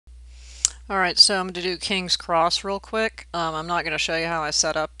Alright, so I'm going to do King's Cross real quick. I'm not going to show you how I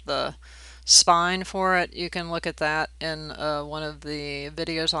set up the spine for it. You can look at that in one of the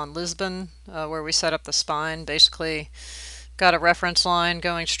videos on Lisbon where we set up the spine. Basically, got a reference line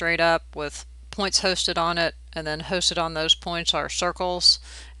going straight up with points hosted on it, and then hosted on those points are circles,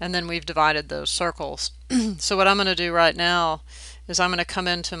 and then we've divided those circles. So what I'm going to do right now is I'm going to come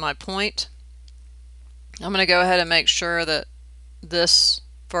into my point. I'm going to go ahead and make sure that this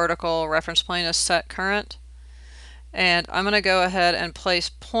vertical reference plane is set current, and I'm going to go ahead and place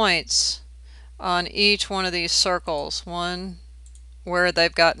points on each one of these circles, one where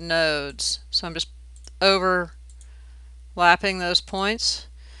they've got nodes. So I'm just overlapping those points.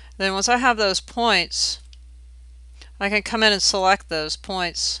 Then once I have those points, I can come in and select those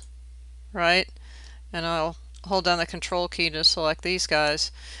points, right? And I'll hold down the control key to select these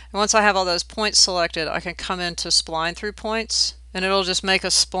guys. And once I have all those points selected, I can come into spline through points, and it'll just make a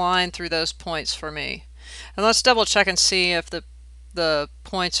spline through those points for me. And let's double check and see if the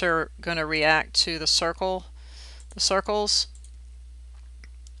points are going to react to the circles.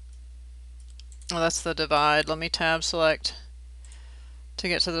 Well, that's the divide. Let me tab select to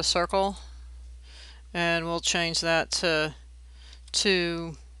get to the circle, and we'll change that to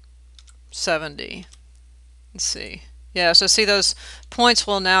 270. Let's see. Yeah, so see, those points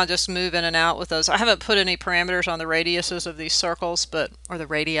will now just move in and out with those. I haven't put any parameters on the radiuses of these circles, or the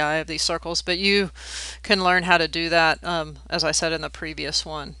radii of these circles, but you can learn how to do that, as I said in the previous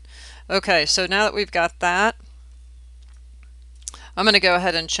one. Okay, so now that we've got that, I'm going to go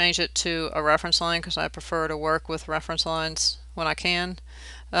ahead and change it to a reference line because I prefer to work with reference lines when I can.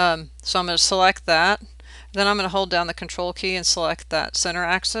 So I'm going to select that. Then I'm going to hold down the control key and select that center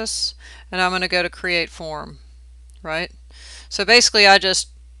axis, and I'm going to go to create form, right? So basically I just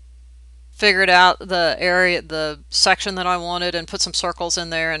figured out the area, the section that I wanted, and put some circles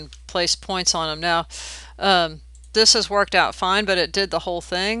in there and placed points on them. Now this has worked out fine, but it did the whole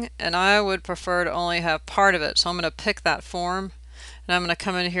thing, and I would prefer to only have part of it. So I'm going to pick that form, and I'm going to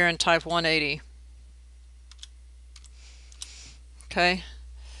come in here and type 180. Okay.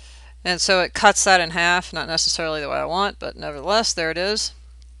 And so it cuts that in half, not necessarily the way I want, but nevertheless, there it is.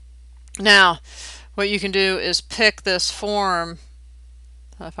 Now, what you can do is pick this form,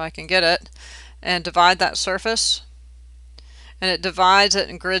 if I can get it, and divide that surface. And it divides it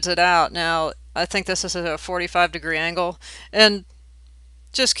and grids it out. Now, I think this is at a 45-degree angle. And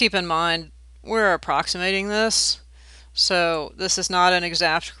just keep in mind, we're approximating this. So this is not an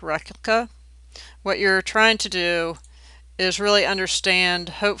exact replica. What you're trying to do is really understand,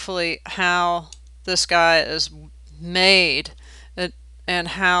 hopefully, how this guy is made and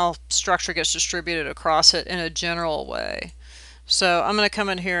how structure gets distributed across it in a general way. So I'm going to come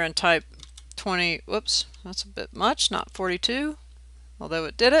in here and type 20, whoops, that's a bit much, not 42, although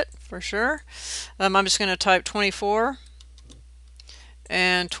it did it for sure. I'm just going to type 24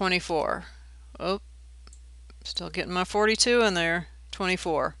 and 24. Oh, still getting my 42 in there,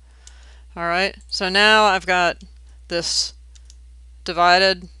 24. Alright, so now I've got this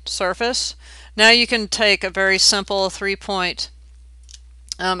divided surface. Now you can take a very simple 3-point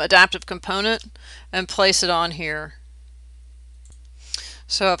adaptive component and place it on here.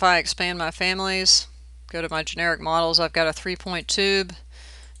 So if I expand my families, go to my generic models, I've got a 3-point tube.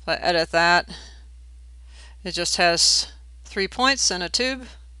 If I edit that, it just has 3 points and a tube.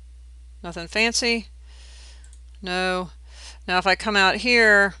 Nothing fancy. No. Now if I come out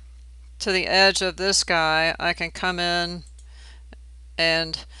here to the edge of this guy, I can come in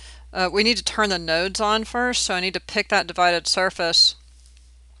and we need to turn the nodes on first, so I need to pick that divided surface,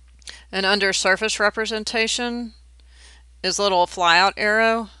 and under surface representation is a little flyout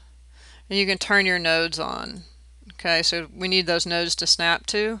arrow, and you can turn your nodes on. Okay, so we need those nodes to snap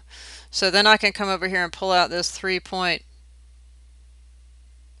to. So then I can come over here and pull out this 3-point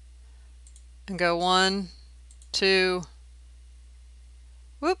and go 1, 2,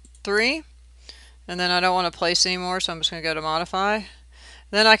 whoop, 3, and then I don't want to place anymore, so I'm just going to go to modify.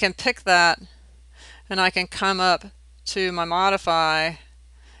 Then I can pick that, and I can come up to my modify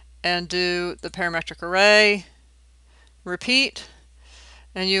and do the parametric array, repeat,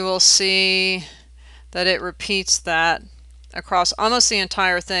 and you will see that it repeats that across almost the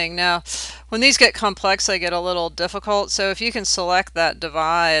entire thing. Now, when these get complex, they get a little difficult, so if you can select that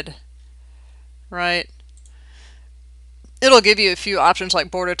divide, right, it'll give you a few options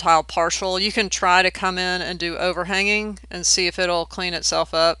like border tile partial. You can try to come in and do overhanging and see if it'll clean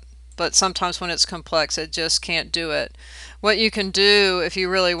itself up, but sometimes when it's complex it just can't do it. What you can do if you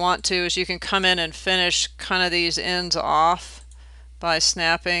really want to is you can come in and finish kind of these ends off by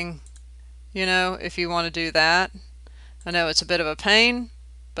snapping, you know, if you want to do that. I know it's a bit of a pain,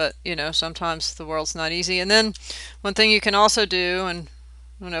 but you know, sometimes the world's not easy. And then one thing you can also do, and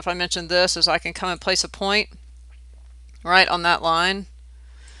I don't know if I mentioned this, is I can come and place a point right on that line.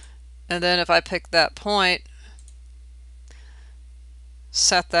 And then if I pick that point,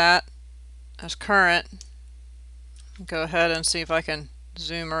 set that as current, go ahead and see if I can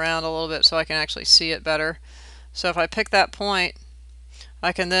zoom around a little bit so I can actually see it better. So if I pick that point,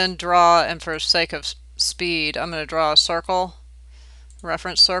 I can then draw, and for sake of speed, I'm going to draw a circle,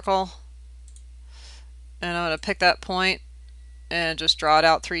 reference circle, and I'm going to pick that point and just draw it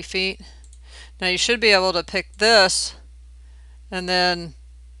out 3 feet. Now you should be able to pick this, and then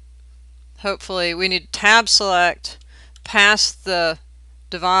hopefully we need to tab select past the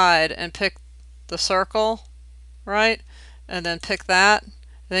divide and pick the circle, right? And then pick that.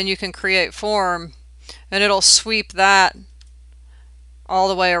 Then you can create form, and it'll sweep that all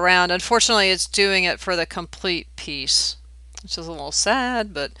the way around. Unfortunately, it's doing it for the complete piece, which is a little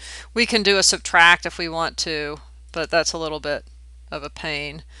sad, but we can do a subtract if we want to, but that's a little bit of a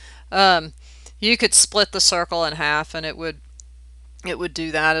pain. You could split the circle in half and it would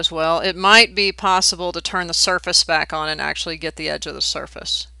do that as well. It might be possible to turn the surface back on and actually get the edge of the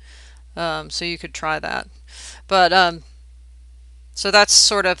surface. So you could try that. But so that's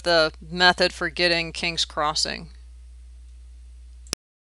sort of the method for getting King's Crossing.